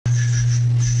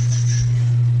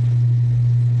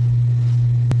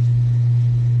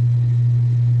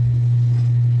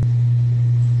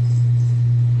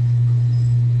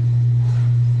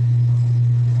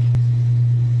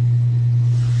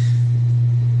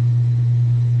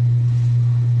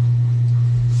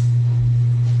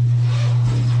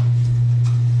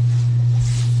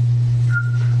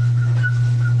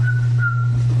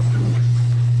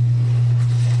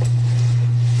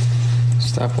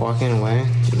Stop walking away?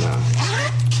 No.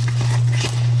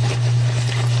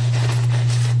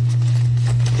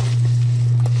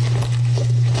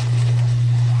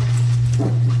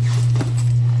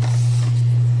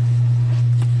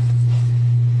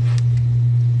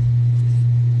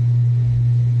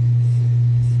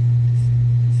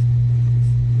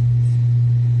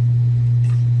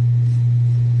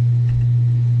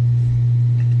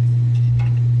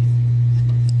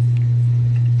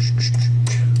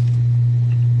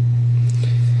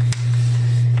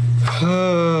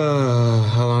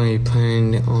 How long are you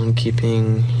planning on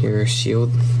keeping your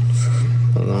shield?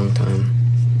 For a long time.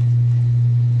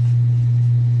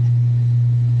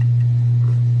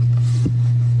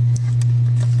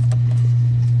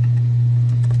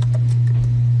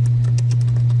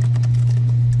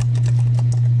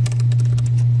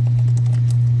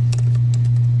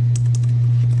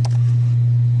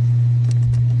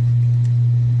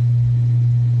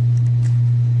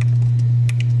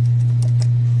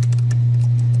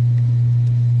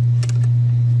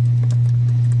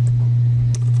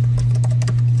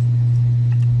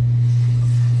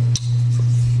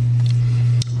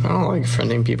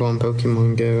 Friending people on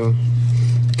Pokemon Go,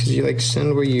 because you like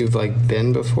send where you've like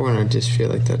been before, and I just feel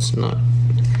like that's not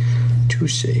too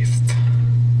safe.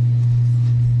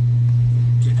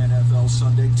 Get NFL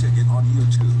Sunday Ticket on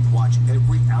YouTube. Watch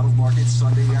every out-of-market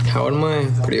Sunday. How old am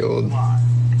I? Pretty old.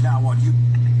 Now on YouTube.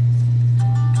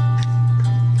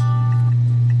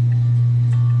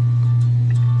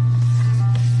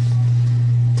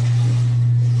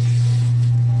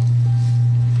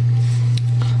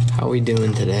 How we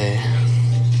doing today?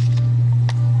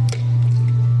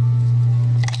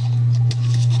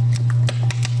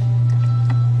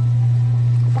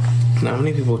 Not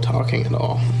many people talking at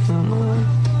all.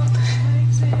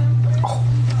 Oh,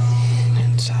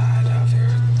 inside of your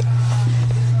thigh.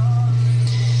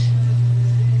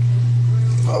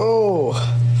 Oh,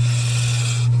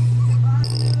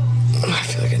 I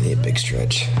feel like I need a big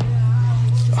stretch.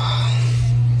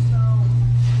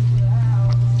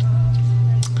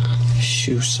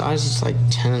 Shoe size is like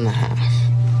 10 and a half.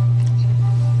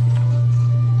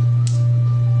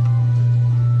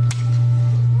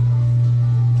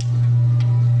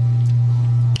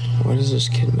 What is this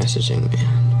kid messaging me?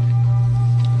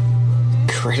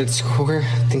 Credit score?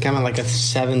 I think I'm at like a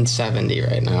 770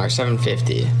 right now, or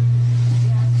 750.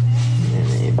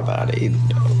 Anybody?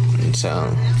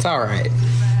 So, it's alright.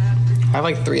 I have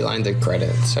like 3 lines of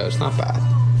credit, so it's not bad.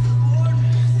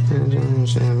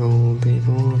 Several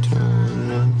people trying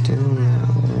not to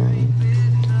lie.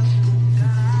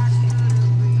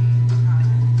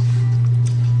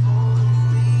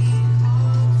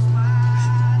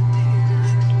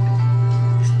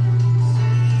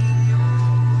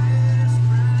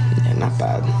 Yeah, not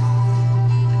bad.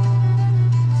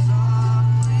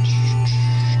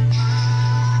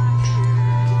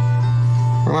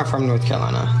 Where am I from? North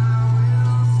Carolina.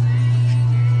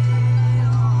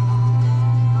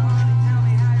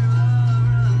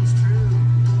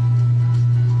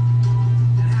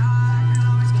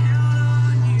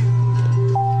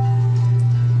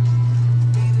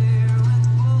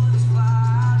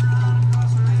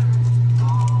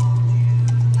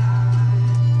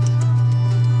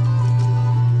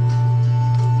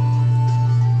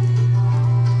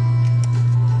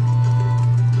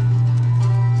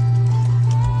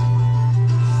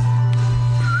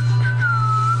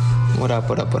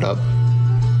 What up?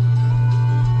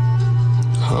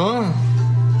 Huh?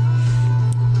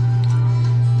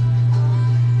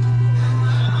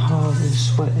 All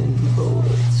this sweating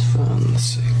bullets from the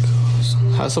sickles.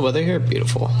 How's the weather here?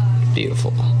 Beautiful.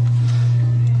 Beautiful.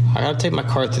 I gotta take my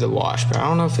car through the wash, but I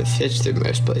don't know if it fits through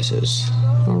most places.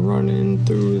 I'm running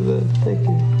through the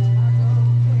thicket.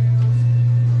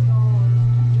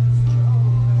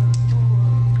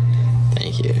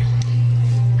 Thank you.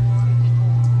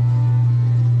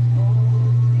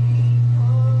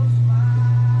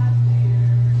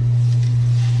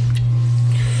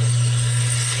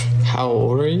 How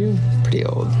old are you? Pretty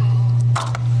old.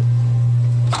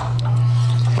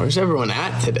 Where's everyone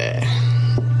at today? I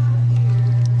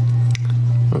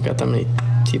don't got that many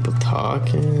people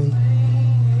talking.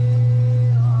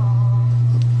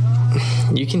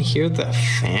 You can hear the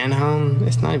fan hum.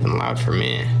 It's not even loud for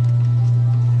me.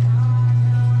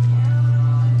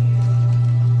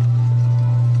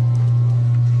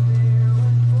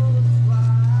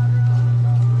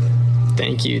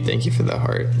 Thank you for the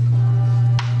heart.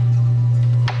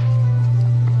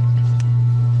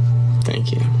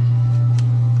 Thank you.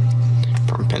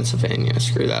 From Pennsylvania.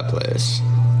 Screw that place.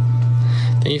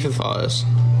 Thank you for the follows.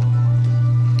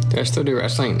 Do I still do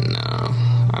wrestling? No.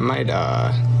 I might,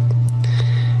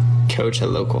 coach a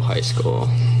local high school.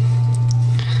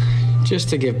 Just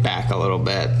to give back a little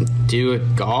bit. Do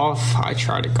it golf. I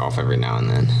try to golf every now and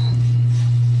then.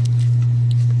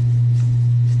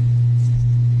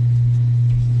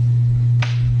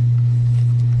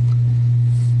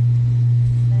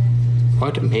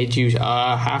 What made you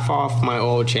half off my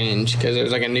oil change? Because there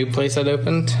was like a new place that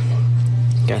opened.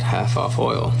 Got half off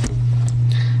oil.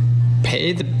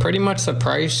 Paid pretty much the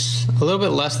price, a little bit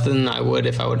less than I would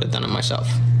if I would have done it myself.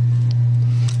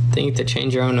 I think to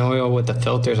change your own oil with the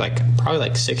filters, like probably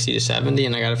like 60 to 70,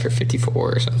 and I got it for 54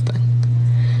 or something.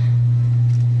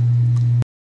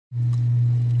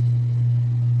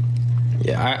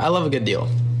 Yeah, I love a good deal.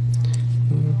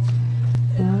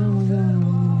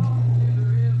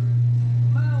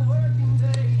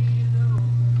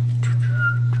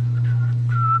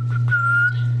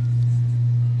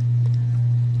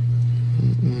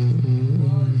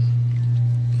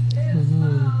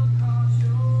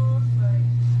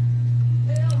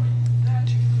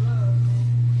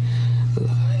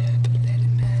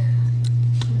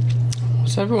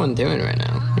 What's everyone doing right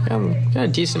now? We got a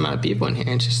decent amount of people in here.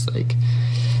 It's just like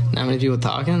not many people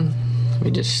talking.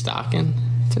 We just stalking.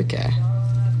 It's okay.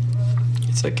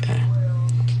 It's okay.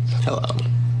 Hello.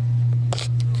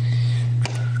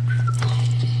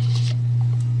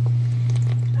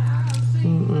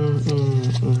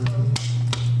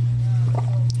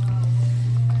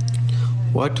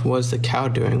 What was the cow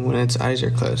doing when its eyes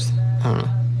are closed? I don't know.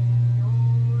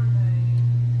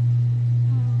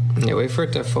 Yeah, wait for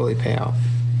it to fully pay out.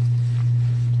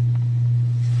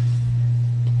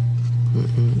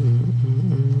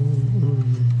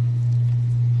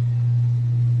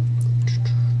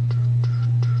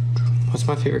 What's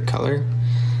my favorite color?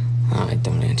 I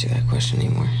don't answer that question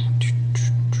anymore.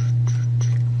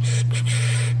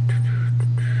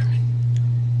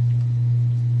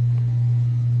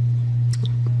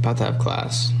 About to have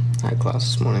class. I had class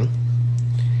this morning.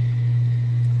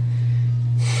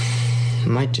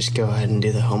 Might just go ahead and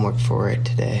do the homework for it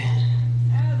today.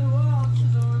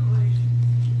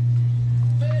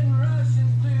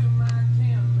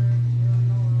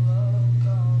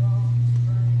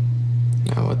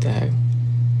 Oh, what the heck?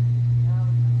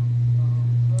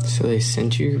 So they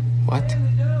sent you what?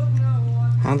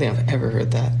 I don't think I've ever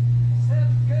heard that.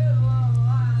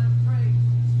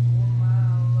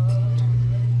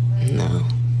 No,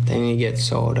 they need to get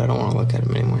sold. I don't want to look at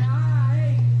them anymore.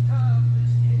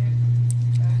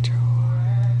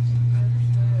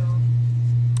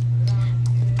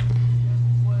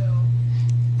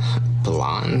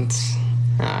 Blondes.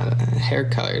 Hair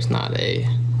color is not a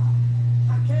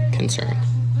concern.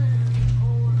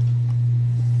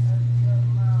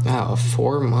 Oh,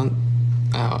 4 months.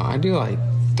 Oh, I do like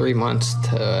 3 months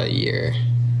to a year.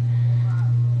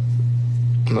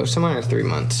 Most of mine are 3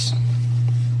 months.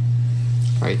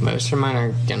 Right, most of mine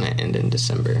are gonna end in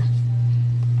December.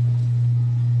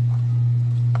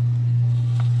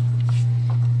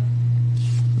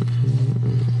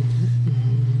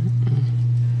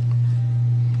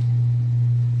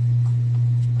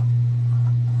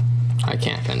 I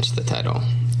can't finish the title.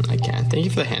 I can't. Thank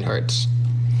you for the hand hearts.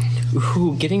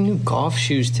 Ooh, getting new golf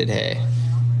shoes today.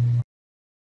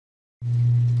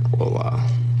 Well,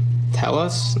 tell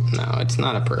us? No, it's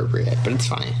not appropriate, but it's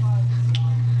funny.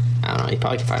 I don't know, you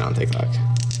probably can find it on TikTok.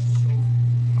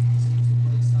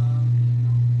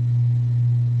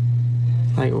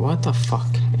 Like, what the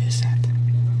fuck is that?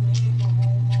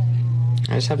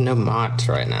 I just have no mods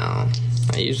right now.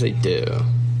 I usually do.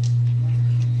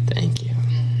 Thank you.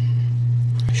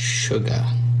 Sugar.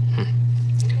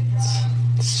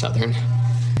 It's southern.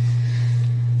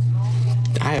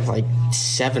 I have like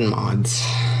 7 mods.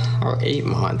 Or 8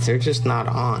 mods. They're just not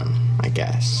on, I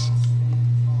guess.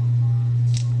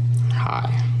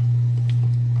 Hi.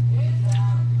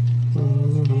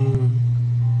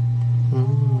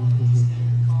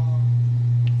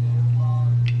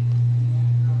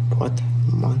 What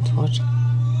month? What?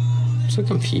 I'm so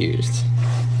confused.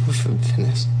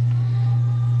 Fitness.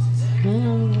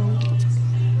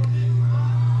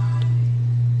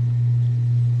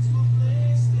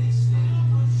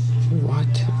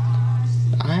 What?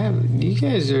 You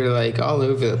guys are like all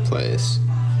over the place.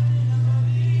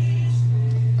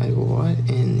 Like, what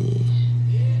in the...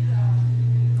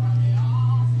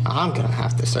 I'm gonna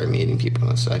have to start meeting people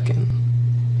in a second.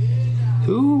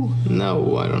 Who?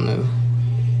 No, I don't know.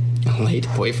 Late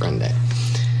boyfriend day.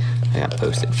 I got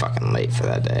posted fucking late for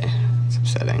that day. It's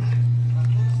upsetting.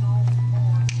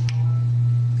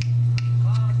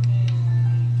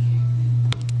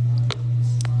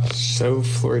 So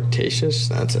flirtatious?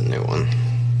 That's a new one.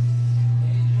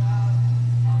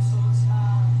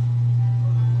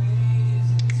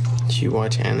 Do you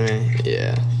watch anime?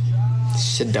 Yeah.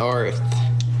 Siddharth.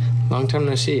 Long time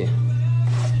no see.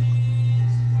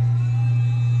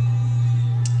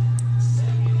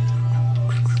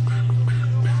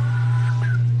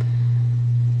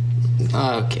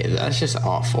 Okay, that's just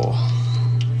awful.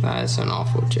 That is an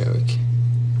awful joke.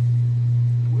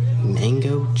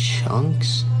 Mango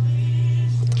chunks?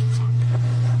 What the fuck?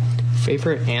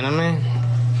 Favorite anime?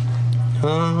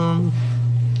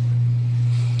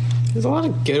 There's a lot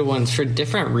of good ones for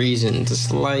different reasons.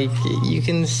 It's like, you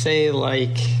can say,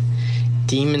 like,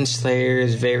 Demon Slayer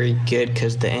is very good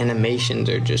because the animations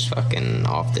are just fucking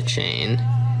off the chain.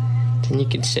 Then you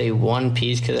could say One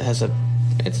Piece because it has a...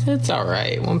 It's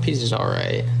alright. One Piece is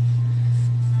alright.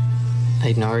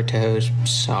 Like, Naruto's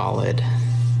solid.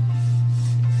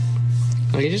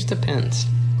 Like, it just depends.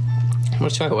 How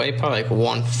much do I weigh? Probably like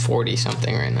 140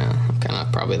 something right now. I'm kind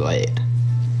of probably late.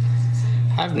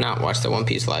 I've not watched the One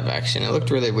Piece live action. It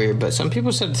looked really weird, but some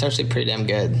people said it's actually pretty damn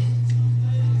good.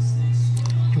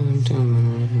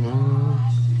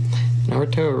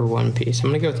 Naruto or One Piece? I'm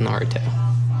gonna go with Naruto.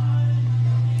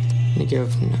 I'm gonna go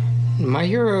with... My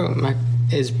Hero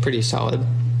is pretty solid.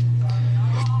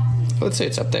 Let's say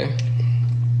it's up there.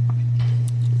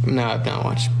 No, I've not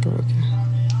watched Broken.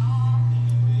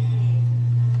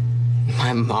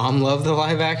 My mom loved the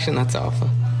live action? That's awful.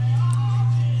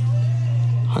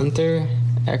 Hunter?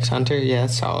 X Hunter? Yeah,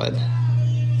 it's solid.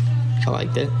 I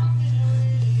liked it.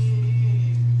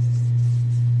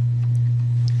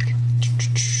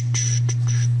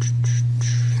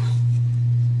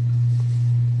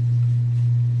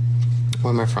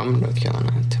 Where am I from? North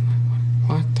Carolina.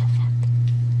 What the fuck?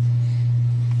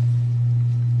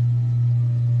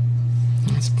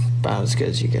 That's about as good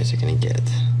as you guys are gonna get.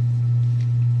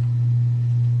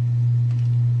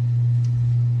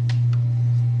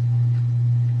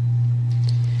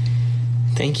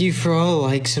 Thank you for all the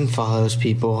likes and follows,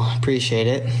 people. Appreciate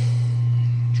it.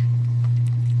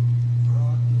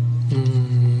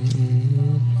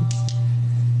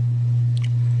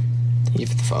 Thank you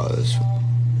for the follows.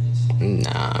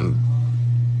 Nah, I'm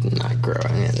not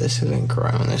growing it. This isn't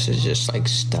growing. This is just like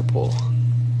stubble.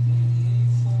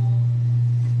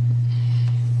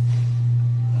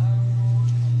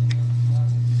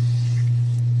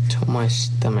 Till my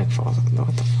stomach falls.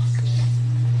 What the fuck?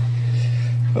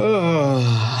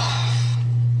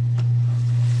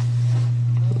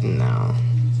 No.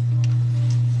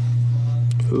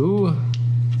 Who?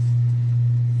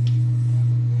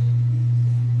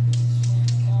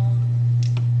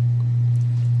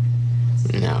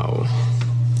 No.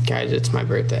 Guys, it's my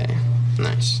birthday.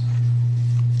 Nice.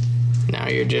 Now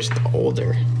you're just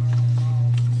older.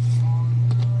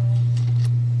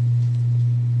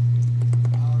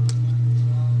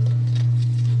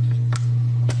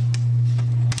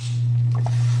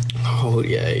 Oh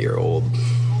yeah, you're old.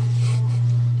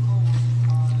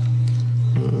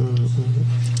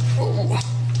 Oh.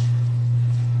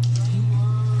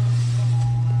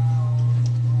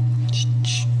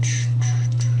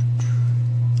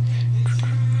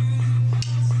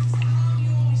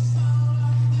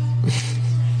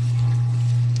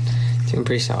 Doing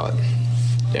pretty solid.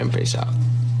 Doing pretty solid.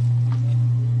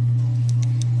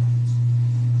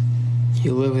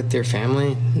 You live with your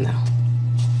family? No.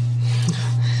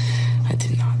 I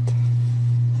did not.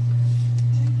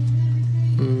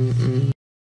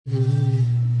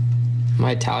 Am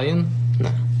I Italian?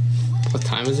 No. What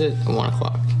time is it? 1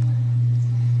 o'clock.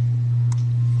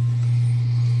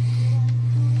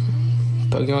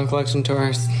 Pokemon Collection Tour.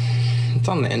 It's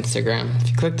on the Instagram. If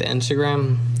you click the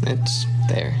Instagram, it's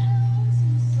there.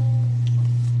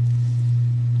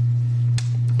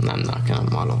 I'm not gonna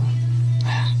model.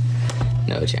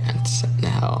 No chance.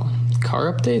 Now,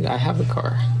 car update? I have a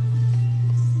car.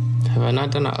 Have I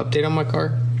not done an update on my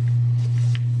car?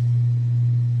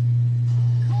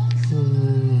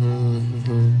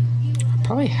 I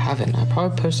probably haven't. I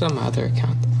probably posted on my other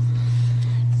account.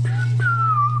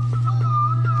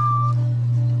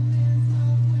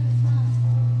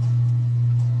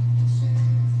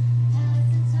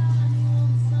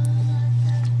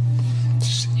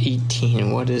 It's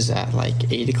 18. What is that? Like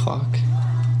 8 o'clock?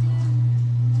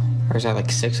 Or is that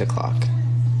like 6 o'clock?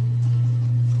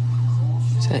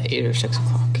 Is that 8 or 6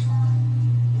 o'clock?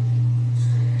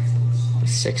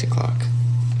 6 o'clock.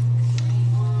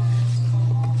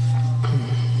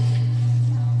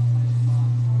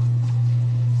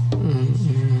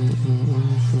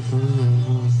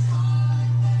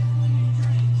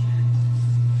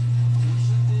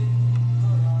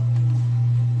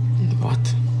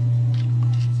 What?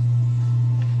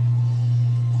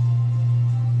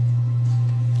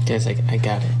 Guys, I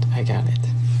got it. I got it.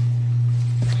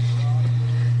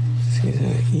 See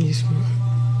that east.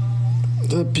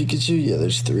 The Pikachu? Yeah,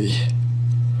 there's 3.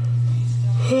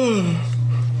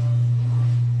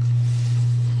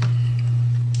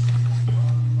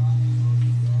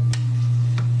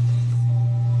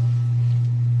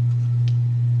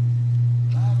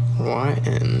 What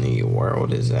in the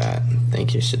world is that?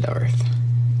 Thank you, Siddharth.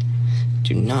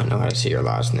 Do not know how to say your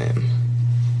last name.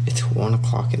 It's 1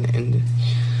 o'clock in the end.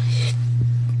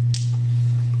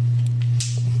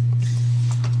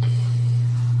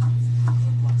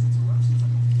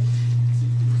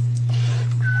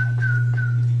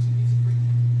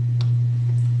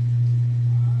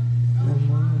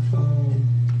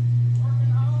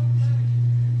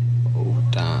 Oh,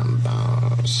 damn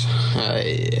boss.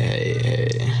 Hey.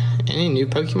 Any new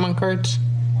Pokemon cards?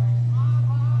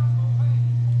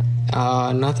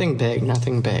 Nothing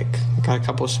big. Got a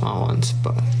couple small ones,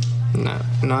 but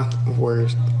not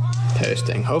worth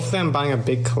posting. Hopefully I'm buying a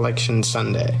big collection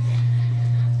Sunday.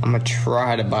 I'm gonna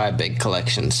try to buy a big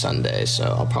collection Sunday, so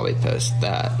I'll probably post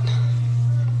that.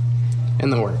 In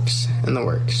the works.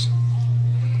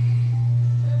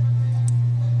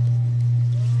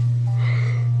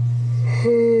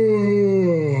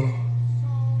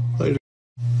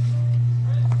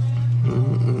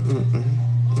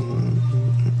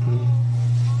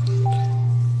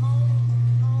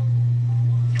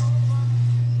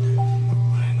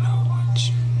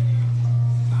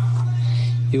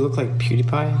 You look like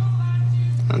PewDiePie?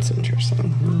 That's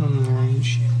interesting.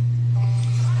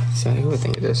 So who would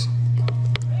think it is?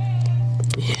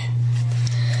 Yeah.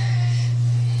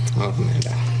 Oh,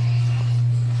 Amanda.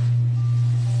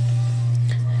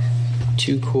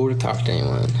 Too cool to talk to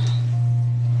anyone.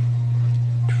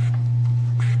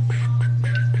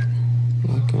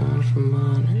 Look out for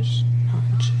minors, not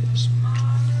just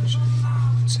minors.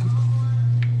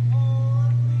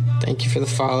 Thank you for the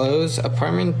follows.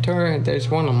 Apartment tour. There's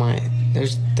one on my.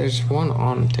 There's one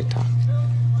on TikTok.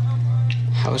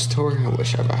 House tour. I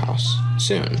wish I have a house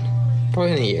soon.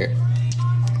 Probably in a year.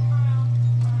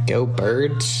 Go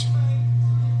Birds.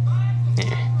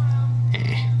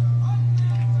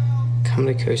 Come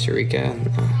to Costa Rica.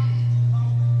 No.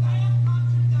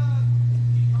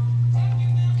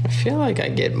 I feel like I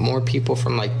get more people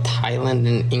from like Thailand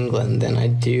and England than I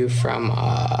do from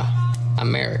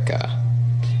America.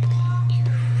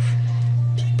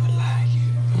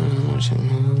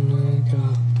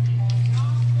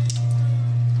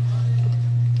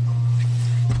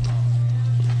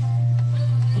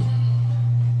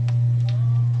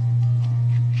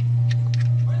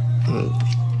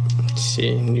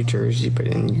 See, New Jersey, but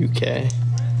in UK.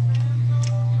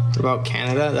 What about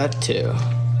Canada? That too.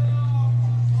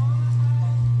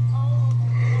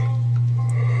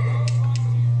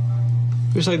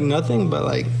 There's like nothing but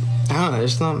like, I don't know,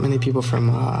 there's not many people from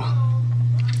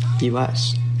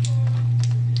US.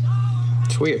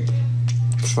 It's weird.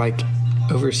 It's like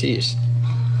overseas.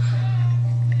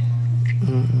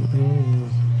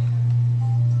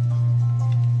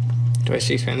 Do I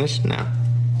speak Spanish? No.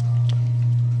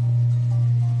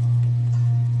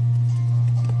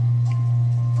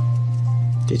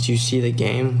 Did you see the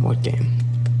game? What game?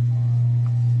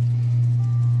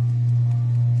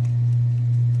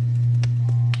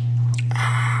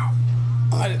 Ow.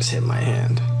 I just hit my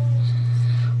hand.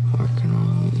 Working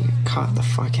on. Caught the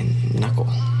fucking knuckle.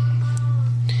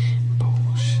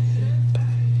 Bullshit, babe.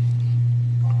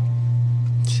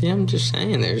 See, I'm just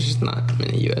saying there's just not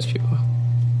many US people.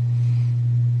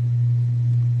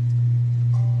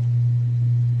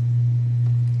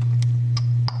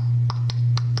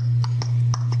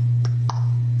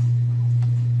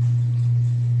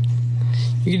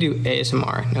 You can do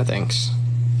ASMR, no thanks.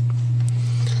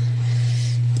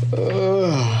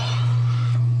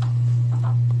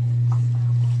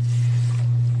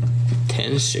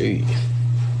 Tennessee.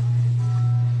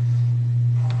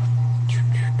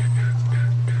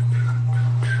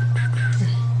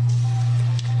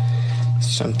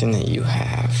 Something that you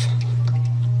have.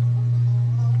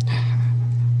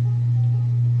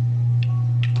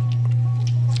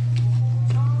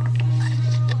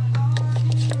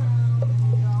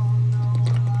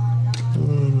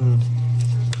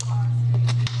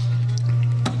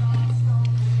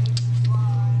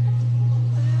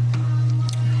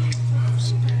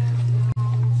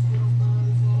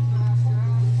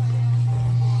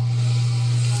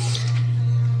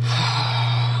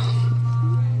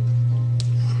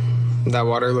 That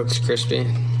water looks crispy.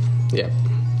 Yep.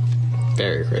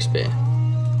 Very crispy.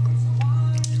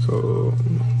 Cool.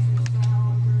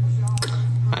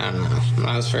 I don't know.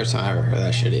 That was the first time I ever heard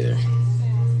that shit either.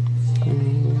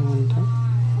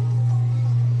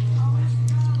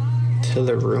 Till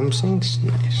the room sinks?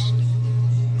 Nice.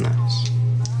 Nice.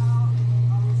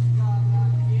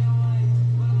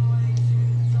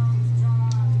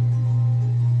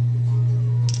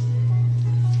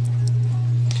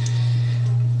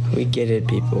 We get it,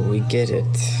 people. We get it.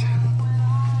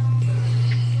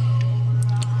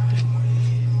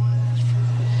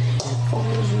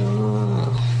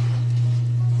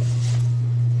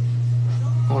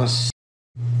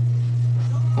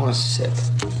 I want to sip.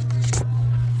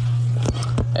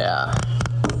 Yeah.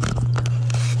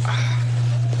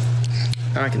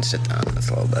 Now I can sit down. That's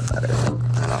a little bit better.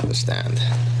 I don't understand.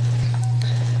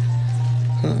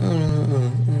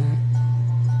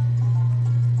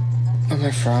 Where am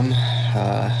I from?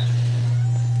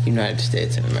 United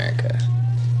States of America.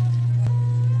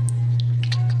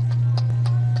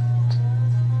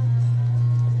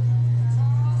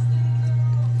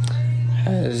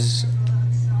 Has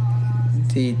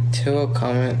the Till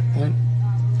comment? What?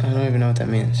 I don't even know what that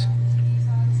means.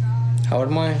 How old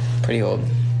am I? Pretty old.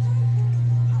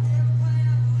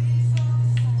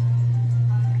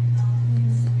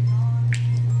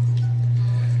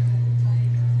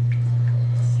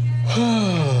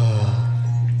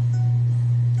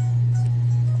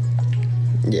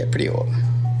 Yeah, pretty old.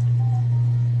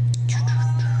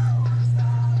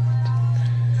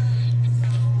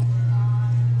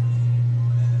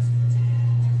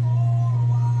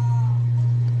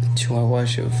 Do I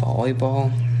watch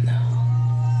volleyball? No.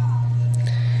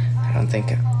 I don't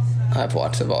think I've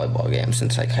watched a volleyball game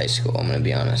since like high school, I'm gonna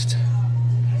be honest.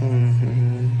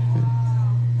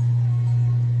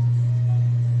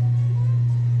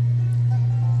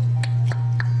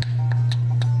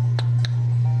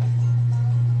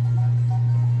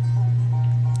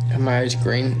 Am I eyes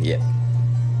green? Yeah.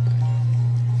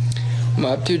 What am I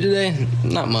up to today?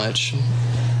 Not much.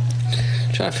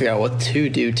 Trying to figure out what to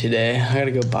do today. I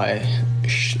gotta go buy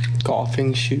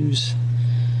golfing shoes.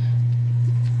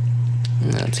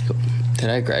 That's cool. Did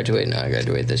I graduate? No, I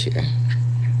graduated this year.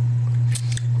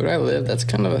 Where do I live? That's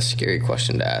kind of a scary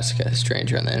question to ask a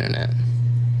stranger on the internet.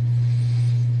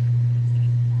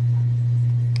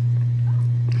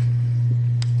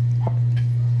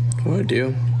 What do I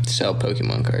do? Sell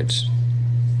Pokemon cards.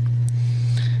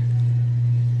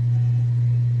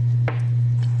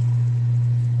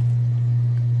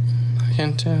 I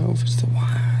can't tell if it's the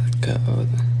wild code.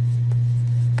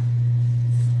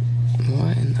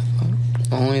 What in the fuck?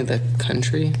 Only the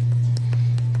country?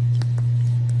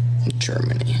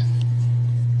 Germany.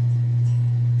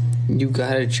 You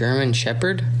got a German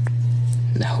Shepherd?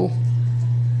 No.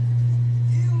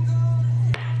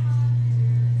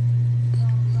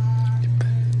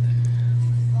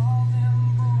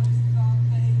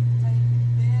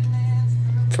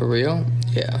 For real?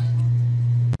 Yeah.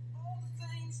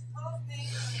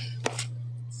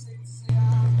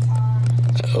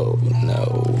 Oh,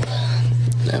 no.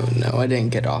 No, I didn't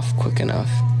get off quick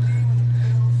enough.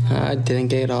 I didn't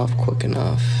get off quick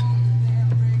enough.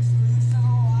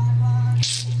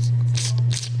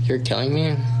 You're killing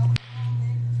me?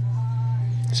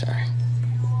 Sorry.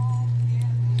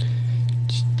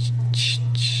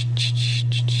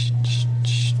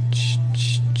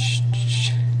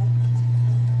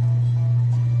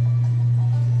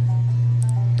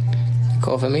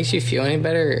 Cool, if it makes you feel any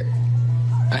better,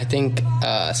 I think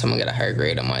someone got a higher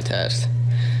grade on my test.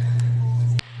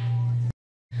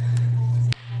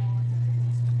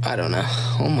 I don't know.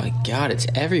 Oh my god, it's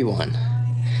everyone.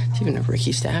 It's even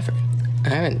Ricky Stafford. I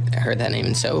haven't heard that name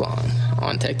in so long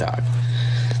on TikTok.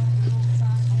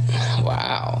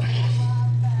 Wow.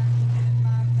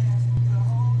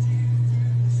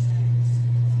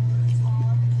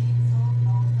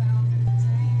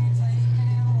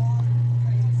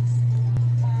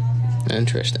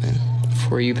 Interesting.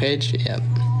 For You page? Yep.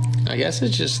 I guess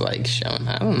it's just like showing.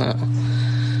 I don't know.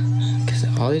 Because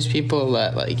all these people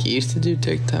that like used to do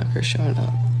TikTok are showing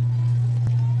up.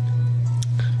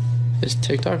 Is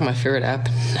TikTok my favorite app?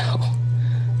 No.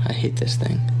 I hate this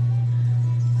thing.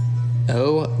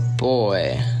 Oh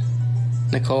boy.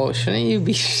 Nicole, shouldn't you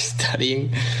be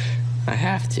studying? I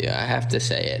have to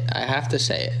say it. I have to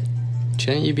say it.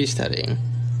 Shouldn't you be studying?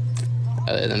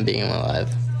 Other than being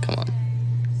alive. Come on.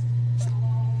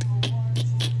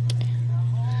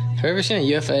 Have you ever seen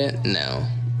a UFO? No.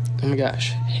 Oh my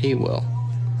gosh. Hey, Will.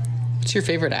 What's your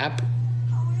favorite app?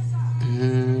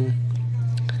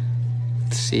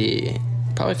 Let's see.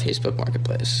 Probably Facebook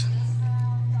Marketplace.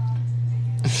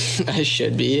 I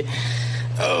should be.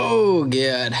 Oh,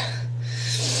 God.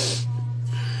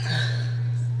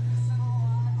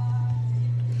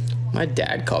 My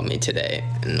dad called me today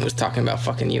and was talking about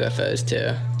fucking UFOs,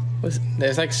 too.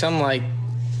 There's like some, like,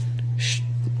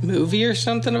 movie or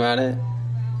something about it?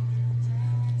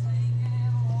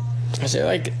 Is there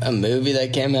like a movie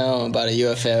that came out about a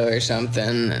UFO or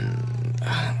something? And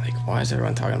like, why is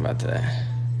everyone talking about today?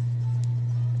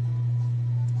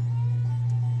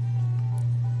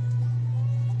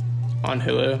 On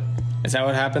Hulu? Is that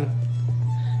what happened?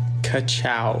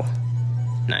 Ka-chow.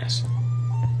 Nice.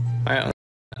 I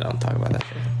don't talk about that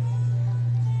shit.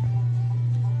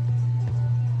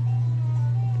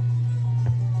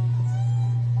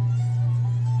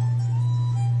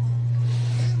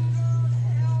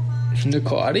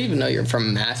 Nicole, I didn't even know you're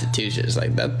from Massachusetts.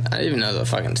 Like that, I didn't even know the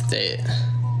fucking state.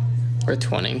 We're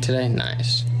 20 today?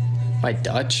 Nice. My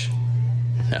Dutch?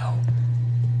 No.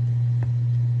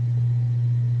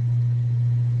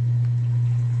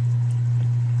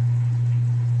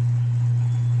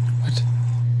 What?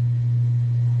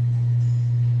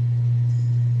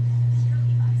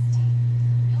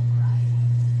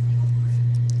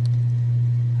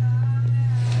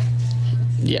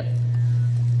 Yep.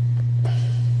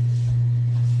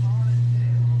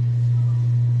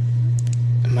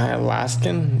 Am I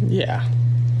Alaskan? Yeah.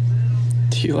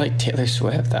 Do you like Taylor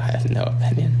Swift? I have no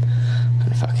opinion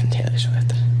on fucking Taylor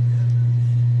Swift.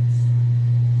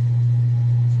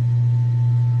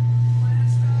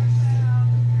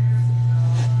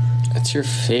 It's your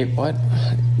favorite. What?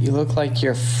 You look like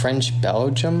you're French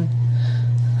Belgium?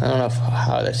 I don't know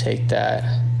how to take that.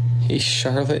 He's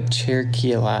Charlotte,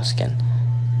 Cherokee, Alaskan.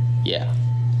 Yeah.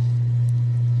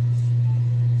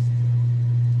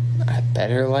 I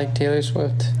better like Taylor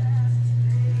Swift?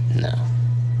 No.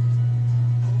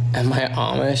 Am I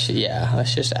Amish? Yeah,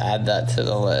 let's just add that to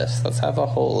the list. Let's have a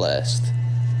whole list.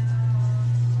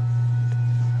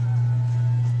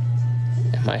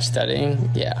 Am I studying?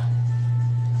 Yeah.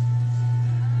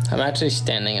 I'm actually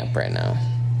standing up right now.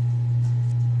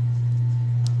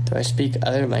 Do I speak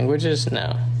other languages?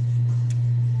 No.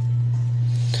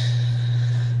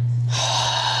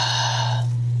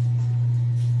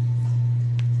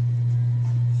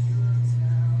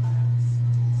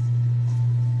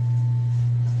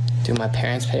 Do my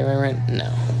parents pay my rent?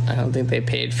 No. I don't think they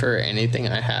paid for anything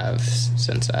I have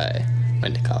since I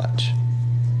went to college.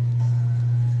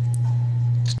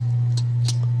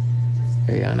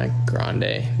 Ariana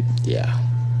Grande. Yeah.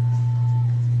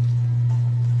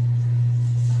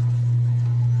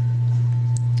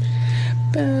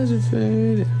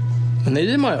 When they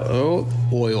did my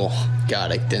oil,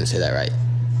 God, I didn't say that right.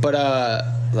 But,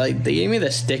 like, they gave me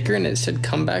the sticker and it said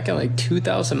come back in like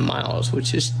 2,000 miles,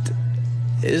 which just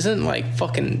isn't like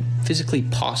fucking physically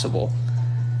possible.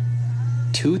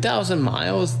 2,000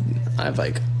 miles? I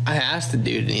asked the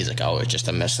dude and he's like, oh, it's just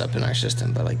a mess up in our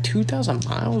system. But like 2,000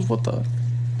 miles? What the?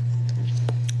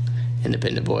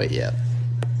 Independent boy, yeah.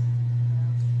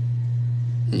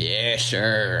 Yeah,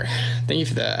 sure. Thank you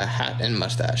for the hat and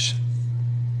mustache.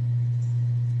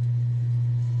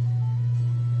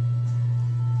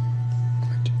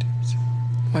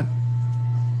 What?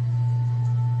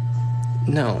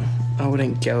 No, I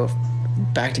wouldn't go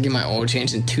back to get my oil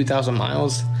changed in 2,000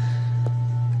 miles.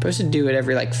 I'm supposed to do it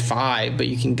every like 5, but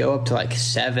you can go up to like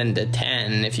 7 to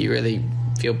 10 if you really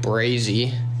feel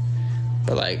brazy.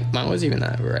 But like, mine wasn't even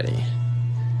that ready.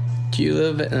 Do you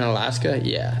live in Alaska?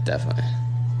 Yeah, definitely.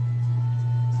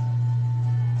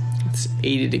 It's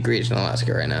 80 degrees in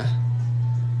Alaska right now.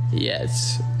 Yeah,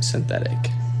 it's synthetic.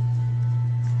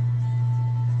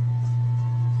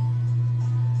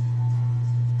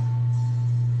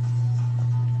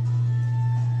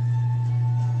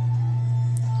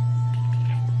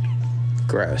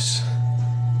 Gross.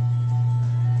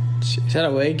 Is that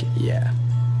a wig? Yeah.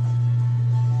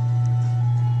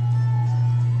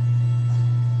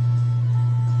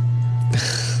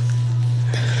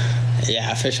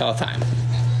 Yeah, I fish all the time.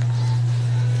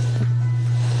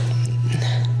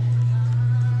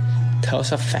 Tell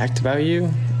us a fact about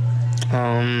you.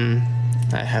 I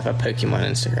have a Pokemon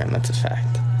Instagram, that's a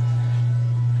fact.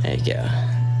 There you go.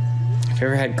 Have you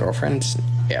ever had girlfriends?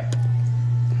 Yep.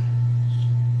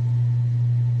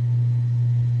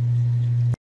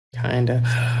 Kinda.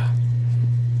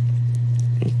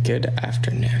 Good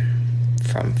afternoon.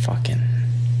 From fucking...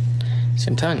 So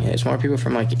I'm telling you, there's more people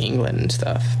from like England and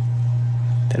stuff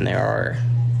than there are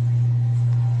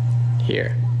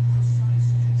here.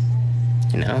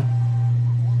 You know?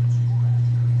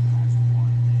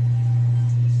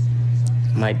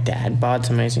 My dad bod's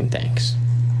amazing, thanks.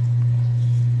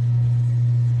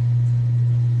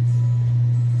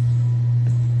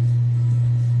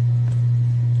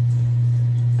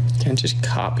 Can't just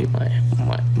copy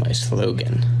my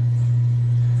slogan.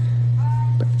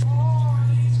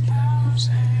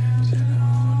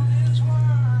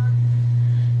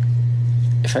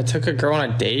 If I took a girl on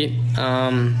a date, I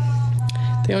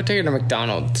think I would take her to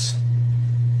McDonald's.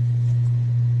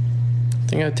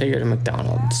 think I'd take her to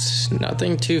McDonald's.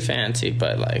 Nothing too fancy,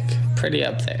 but like pretty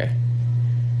up there.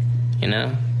 You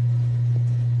know?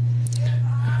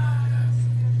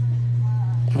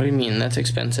 What do you mean? That's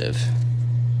expensive.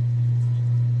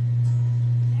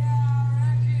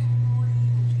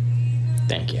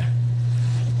 Thank you.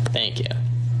 Thank you.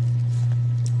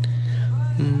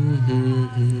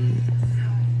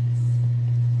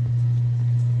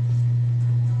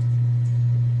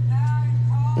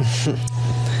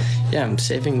 Yeah, I'm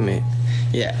saving me.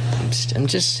 Yeah, I'm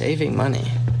just saving money.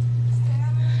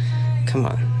 Come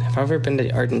on. Have I ever been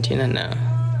to Argentina? No.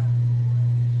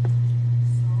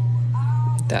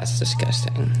 That's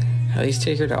disgusting. At least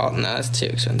take her to Alton. No, that's too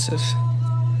expensive.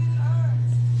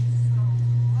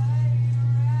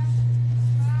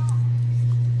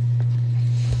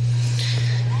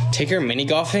 Take her mini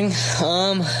golfing?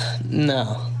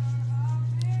 No.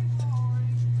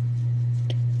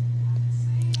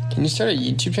 Can you start a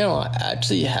YouTube channel? I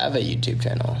actually have a YouTube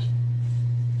channel.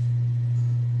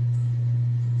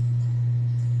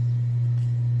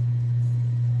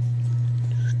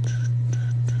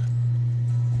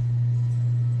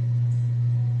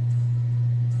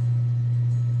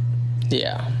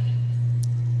 Yeah.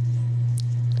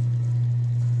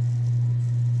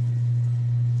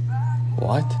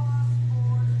 What?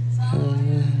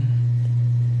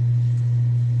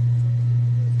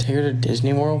 Take her to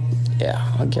Disney World?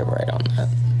 Yeah, I'll get right on that.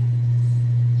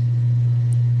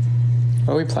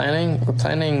 What are we planning? We're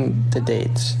planning the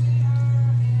dates.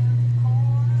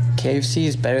 KFC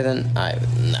is better than...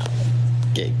 No.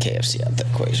 Get KFC out of the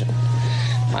equation.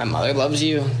 My mother loves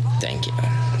you. Thank you.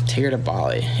 Take her to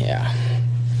Bali. Yeah.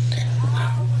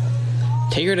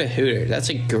 Take her to Hooters. That's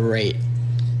a great...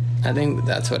 I think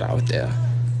that's what I would do.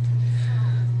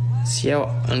 See how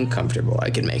uncomfortable I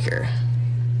can make her.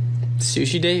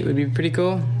 Sushi date would be pretty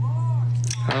cool.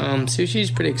 Sushi's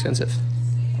pretty expensive.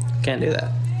 Can't do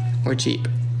that. We're cheap.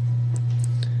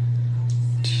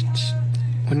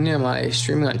 When am I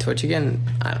streaming on Twitch again?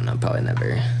 I don't know. Probably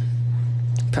never.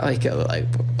 Probably go like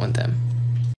one time.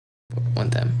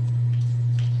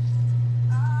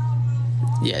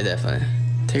 Yeah, definitely.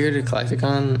 Take her to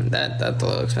Collecticon. That's a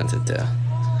little expensive too.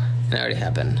 And it already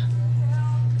happened.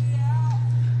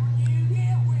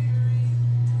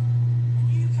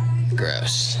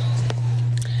 Gross.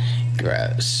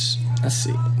 Let's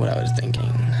see what I was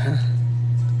thinking.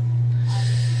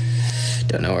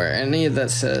 Don't know where any of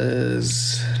that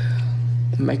says.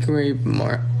 Microwave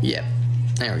more. Yep.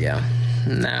 There we go.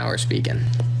 Now we're speaking.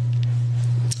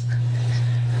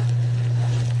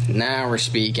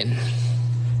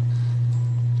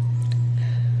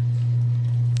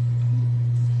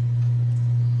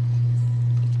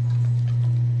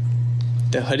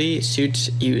 The hoodie suits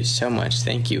you so much.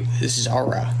 Thank you. This is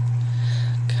Aura.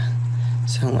 God,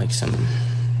 sound like some...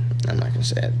 I'm not gonna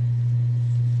say it.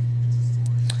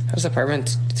 How's the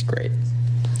apartment? It's great.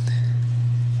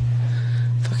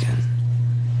 Fucking...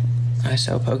 I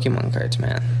sell Pokemon cards,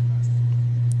 man.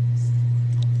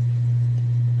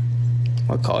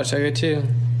 What college do I go to?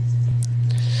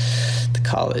 The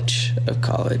college of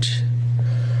college.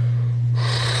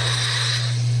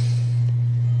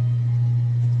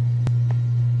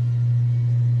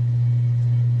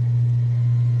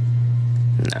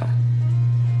 No.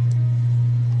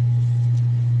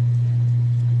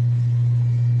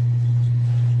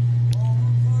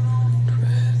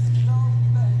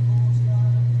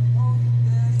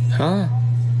 Huh?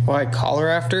 Will I call her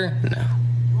after? No.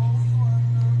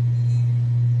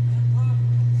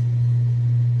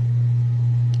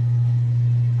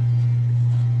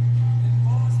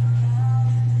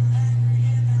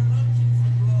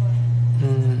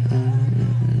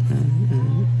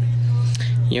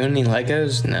 You own any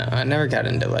Legos? No, I never got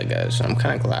into Legos, so I'm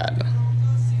kind of glad.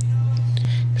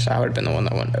 Because I would have been the one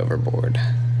that went overboard.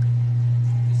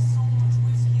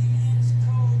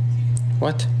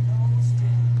 What?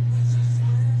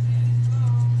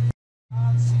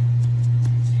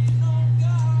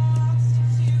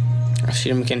 I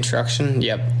shoot him construction?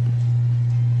 Yep.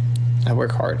 I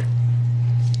work hard.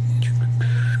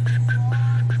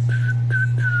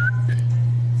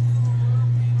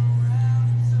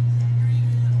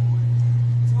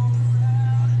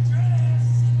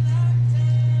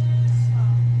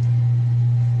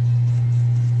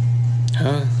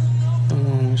 Huh?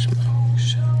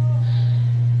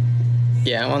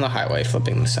 Yeah, I'm on the highway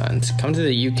flipping the signs. Come to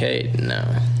the UK? No.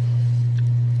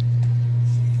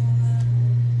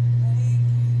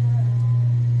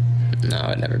 No,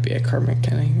 I'd never be a car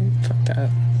mechanic. Fuck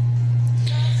that.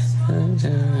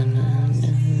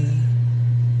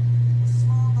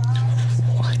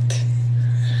 What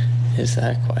is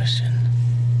that question?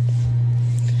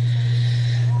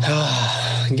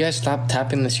 You guys stop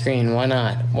tapping the screen. Why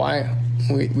not? Why?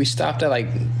 We stopped at like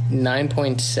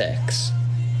 9.6.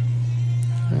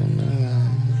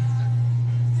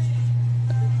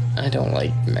 I don't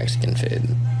like Mexican food.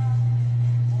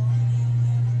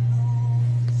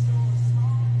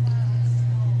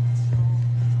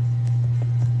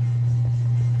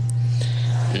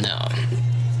 No.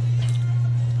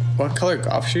 What color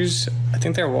golf shoes? I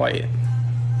think they're white.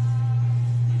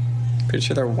 Pretty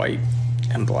sure they're white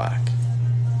and black.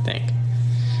 I think.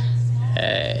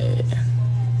 Hey.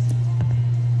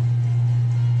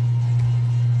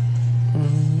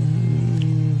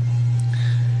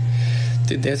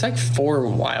 Dude, there's like 4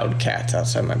 wild cats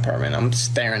outside my apartment. I'm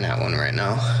staring at one right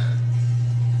now.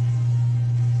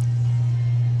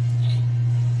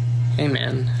 Hey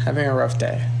man, having a rough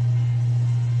day.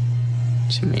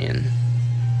 What you mean?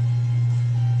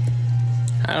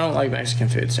 I don't like Mexican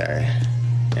food, sorry.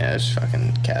 Yeah, there's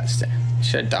fucking cats there.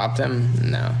 Should I adopt them?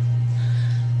 No.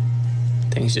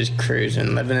 Things just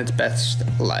cruising, living its best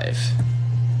life.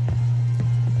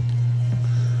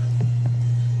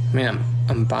 I mean,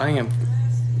 I'm buying them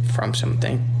from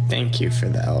something. Thank you for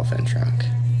the elephant trunk.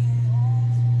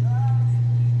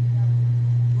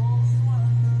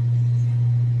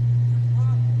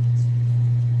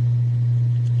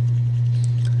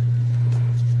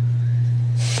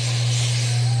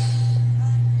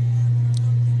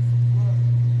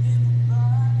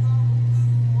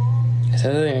 Is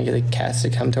that gonna get the cats to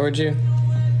come towards you?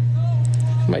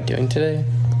 What am I doing today?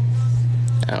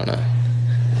 I don't know.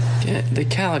 Yeah, the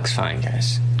cat looks fine,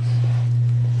 guys.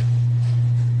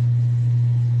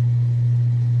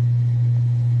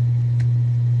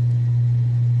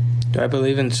 Do I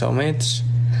believe in soulmates?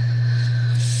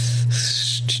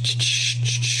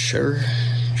 Sure,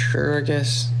 I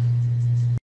guess.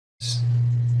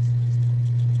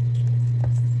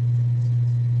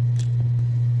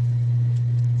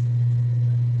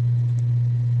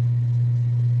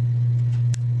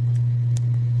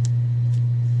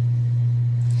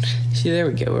 See, there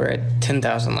we go. We're at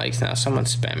 10,000 likes now.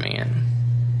 Someone's spamming it.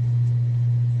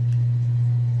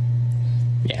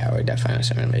 Yeah, we're definitely on a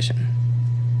simulation.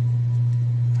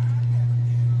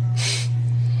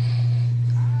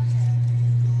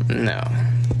 No.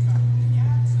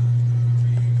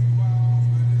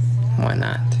 Why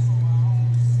not?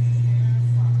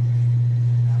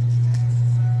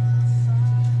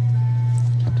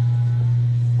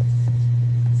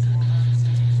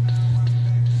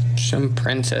 Some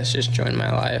princess just joined my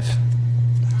live.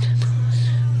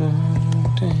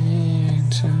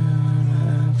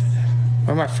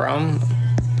 Where am I from?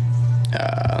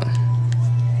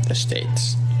 The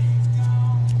States.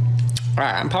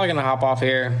 Alright, I'm probably gonna hop off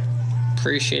here.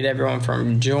 Appreciate everyone for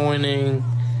joining.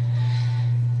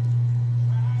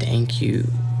 Thank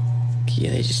you.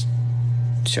 Yeah, they just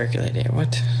circulated.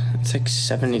 What? It's like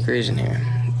 7 degrees in here.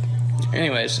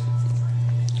 Anyways,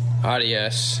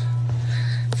 adios.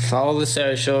 Follow the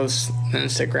socials,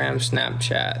 Instagram,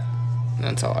 Snapchat.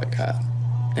 That's all I got.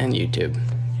 And YouTube.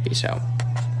 Peace out.